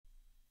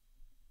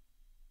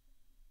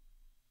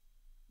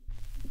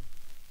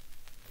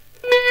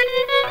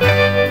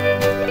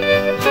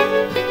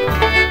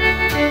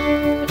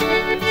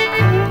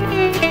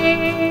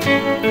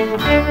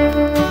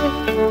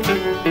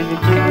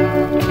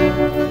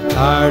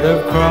Tired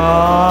of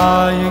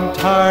crying,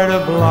 tired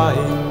of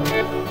lying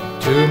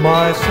to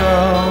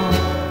myself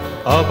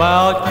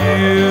about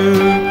you.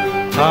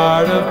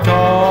 Tired of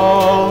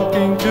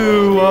talking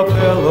to a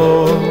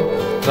pillow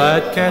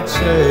that can't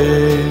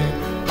say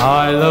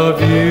I love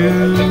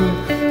you.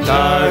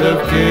 Tired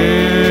of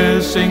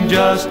kissing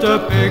just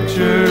a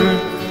picture,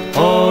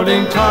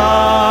 holding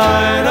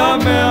tight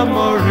a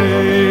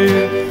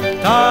memory.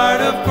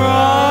 Tired of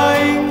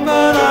crying,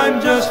 but I'm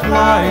just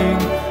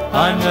lying.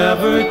 I'm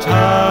never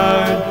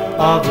tired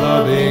of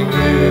loving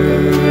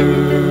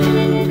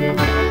you.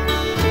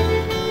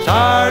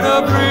 Tired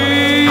of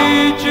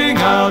reaching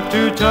out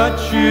to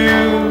touch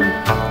you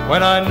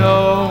when I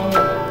know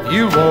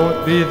you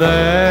won't be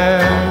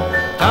there.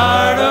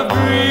 Tired of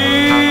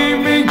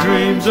dreaming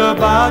dreams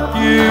about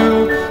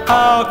you.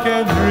 How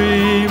can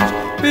dreams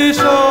be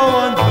so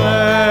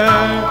unfair?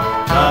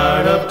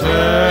 Tired of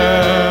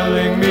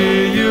telling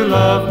me you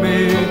love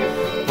me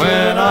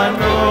when I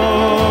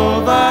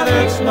know that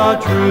it's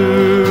not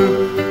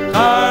true.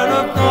 Tired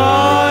of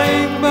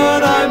crying,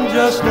 but I'm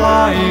just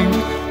lying.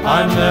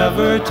 I'm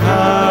never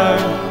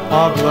tired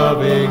of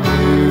loving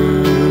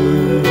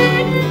you.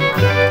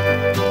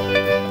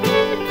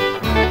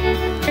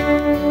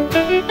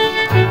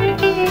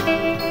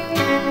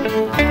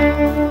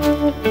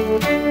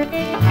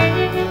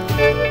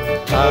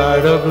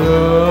 Tired of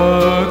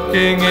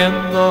looking in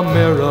the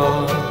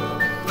mirror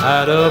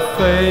at a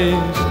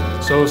face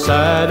so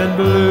sad and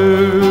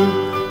blue.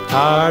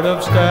 Tired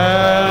of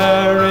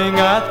staring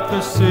at the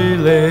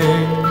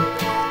ceiling,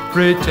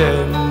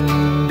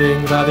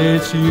 pretending that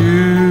it's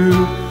you.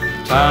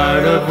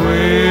 Tired of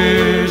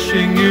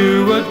wishing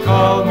you would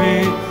call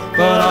me,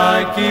 but I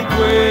keep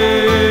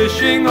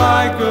wishing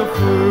like a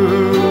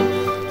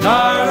fool.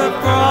 Tired of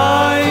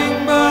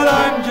crying, but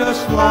I'm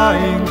just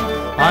lying.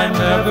 I'm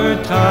never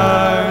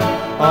tired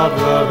of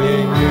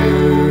loving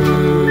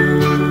you.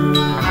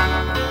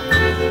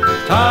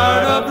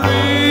 Tired of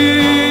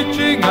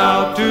reaching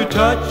out to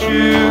touch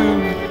you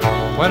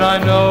when I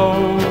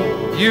know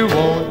you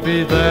won't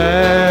be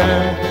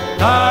there.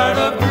 Tired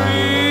of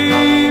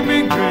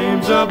dreaming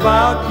dreams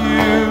about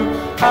you.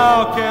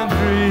 How can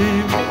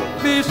dreams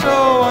be so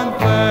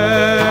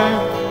unfair?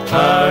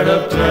 Tired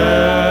of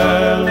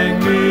telling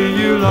me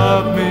you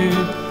love me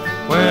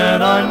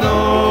when I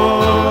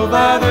know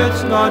that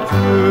it's not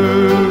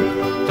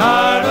true.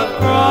 Tired of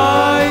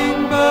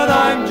crying, but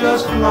I'm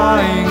just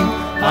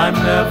lying. I'm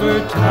never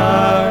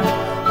tired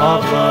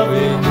of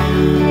loving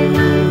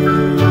you.